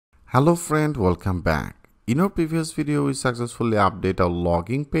Hello friend, welcome back. In our previous video, we successfully update our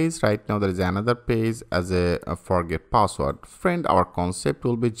logging page. Right now there is another page as a forget password. Friend, our concept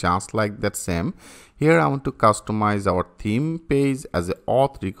will be just like that same. Here I want to customize our theme page as a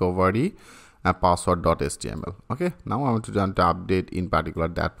auth recovery password.html. Okay, now I want to update in particular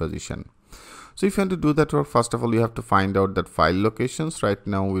that position. So if you want to do that work, first of all, you have to find out that file locations. Right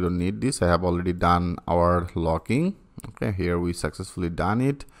now we don't need this. I have already done our logging. Okay, here we successfully done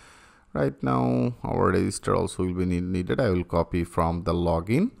it. Right now our register also will be needed. I will copy from the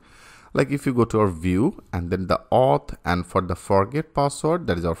login. Like if you go to our view and then the auth, and for the forget password,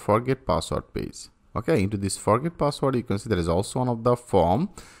 that is our forget password page. Okay, into this forget password you can see there is also one of the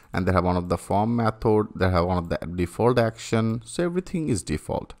form, and they have one of the form method, they have one of the default action. So everything is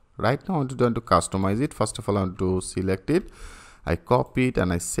default. Right now I want to customize it. First of all, I want to select it, I copy it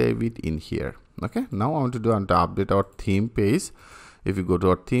and I save it in here. Okay, now I want to update our theme page. If you go to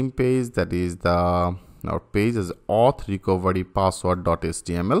our theme page, that is our page is auth recovery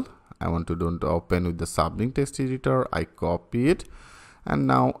password.html. I want to open with the sublink text editor. I copy it, and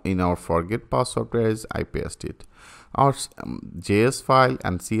now in our forget password page I paste it. Our JS file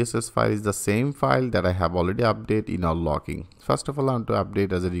and CSS file is the same file that I have already updated in our logging. First of all, I want to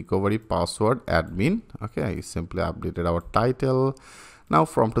update as a recovery password admin. Okay, I simply updated our title. Now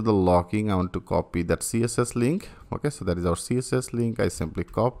from to the logging, I want to copy that CSS link. Okay, so that is our CSS link. I simply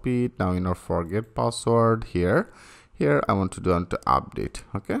copy it. Now in our forget password here I want to update.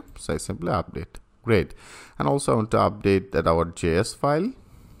 Okay, so I simply update. Great. And also I want to update that our JS file.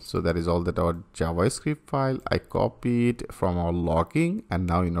 So that is all that our JavaScript file. I copy it from our logging, and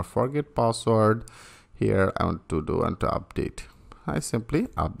now in our forget password here I want to update. I simply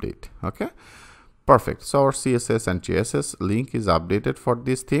update. Okay. Perfect. So our CSS and JSS link is updated for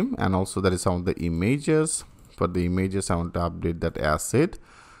this theme, and also there is some of the images. For the images, I want to update that asset.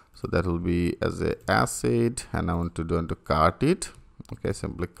 So that will be as a asset, and I want to cart it. Okay,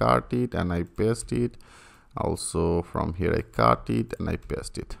 simply cart it and I paste it. Also from here I cart it and I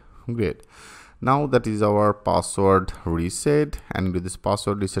paste it. Great. Now that is our password reset, and into this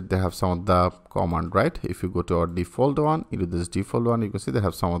password reset they have some of the command, right? If you go to our default one, into this default one, you can see they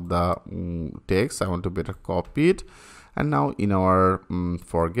have some of the text. I want to better copy it, and now in our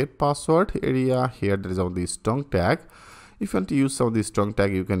forget password area here there is all the strong tag. If you want to use some of the strong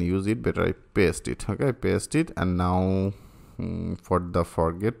tag, you can use it. Better I paste it. Okay, paste it, and now for the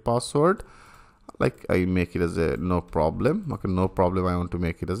forget password, like I make it as a no problem. Okay, no problem, I want to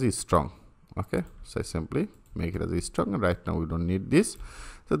make it as a strong. Okay, so I simply make it as a strong, and right now we don't need this.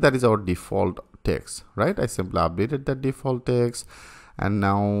 So that is our default text, right? I simply updated that default text, and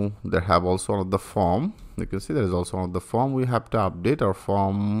now there have also one of the form. You can see there is also one of the form. We have to update our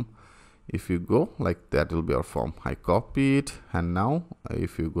form. If you go like that will be our form. I copy it, and now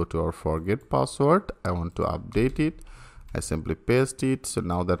if you go to our forget password, I want to update it. I simply paste it. So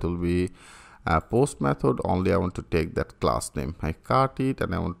now that will be post method only. I want to take that class name. I cut it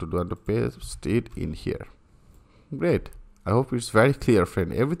and I want to paste it in here. Great. I hope it's very clear,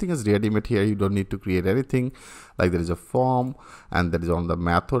 friend. Everything is ready-made here. You don't need to create anything. Like there is a form, and there is on the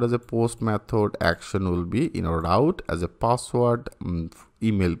method as a post method. Action will be in a route as a password,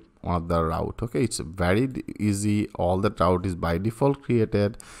 email on the route. Okay, it's very easy. All the route is by default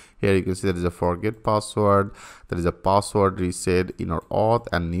created. Here you can see there is a forget password, there is a password reset in our auth,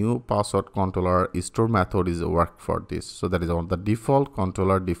 and new password controller store method is work for this. So that is on the default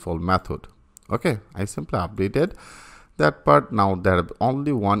controller default method. Okay, I simply updated that part. Now there is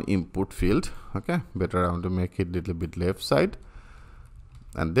only one input field. Okay, better I want to make it little bit left side,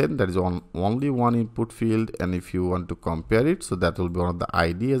 and then there is only one input field. And if you want to compare it, so that will be one of the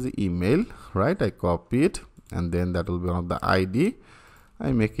ID as email, right? I copy it, and then that will be one of the ID.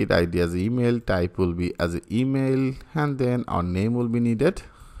 I make it ID as email, type will be as email, and then our name will be needed.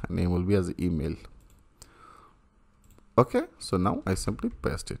 Name will be as email. Okay, so now I simply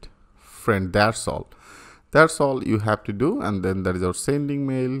paste it. Friend, that's all. That's all you have to do. And then there is our sending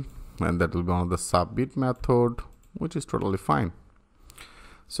mail, and that will be one of the submit method, which is totally fine.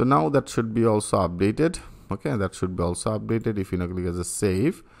 So now that should be also updated. Okay, that should be also updated. If you now click as a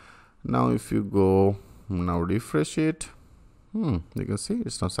save, now if you go now refresh it, you can see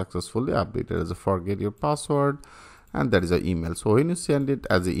it's now successfully updated as a forget your password, and that is an email. So when you send it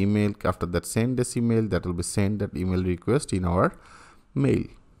as an email, after that send this email, that will be send that email request in our mail.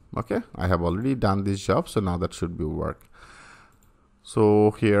 Okay, I have already done this job, so now that should be work.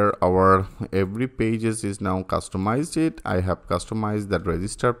 So here our every pages is now customized it. I have customized that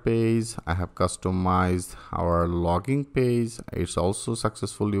register page. I have customized our logging page. It's also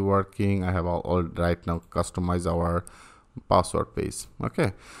successfully working. I have all right now customized our password page.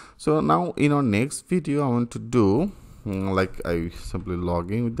 Okay, so now in our next video I want to do like I simply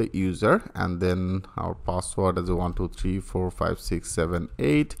log in with the user and then our password is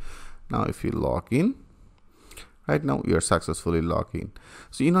 1234567 Now if you log in, right now you are successfully logged in.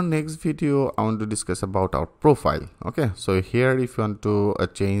 So in our next video I want to discuss about our profile. Okay, so here if you want to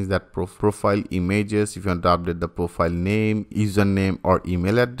change that profile images, if you want to update the profile name, username or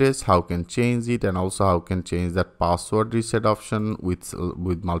email address, how can change it, and also how can change that password reset option with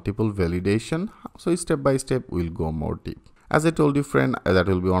multiple validation. So step by step we'll go more deep. As I told you friend, that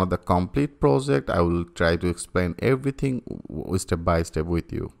will be one of the complete project. I will try to explain everything step by step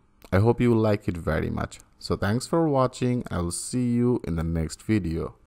with you. I hope you will like it very much. So thanks for watching. I will see you in the next video.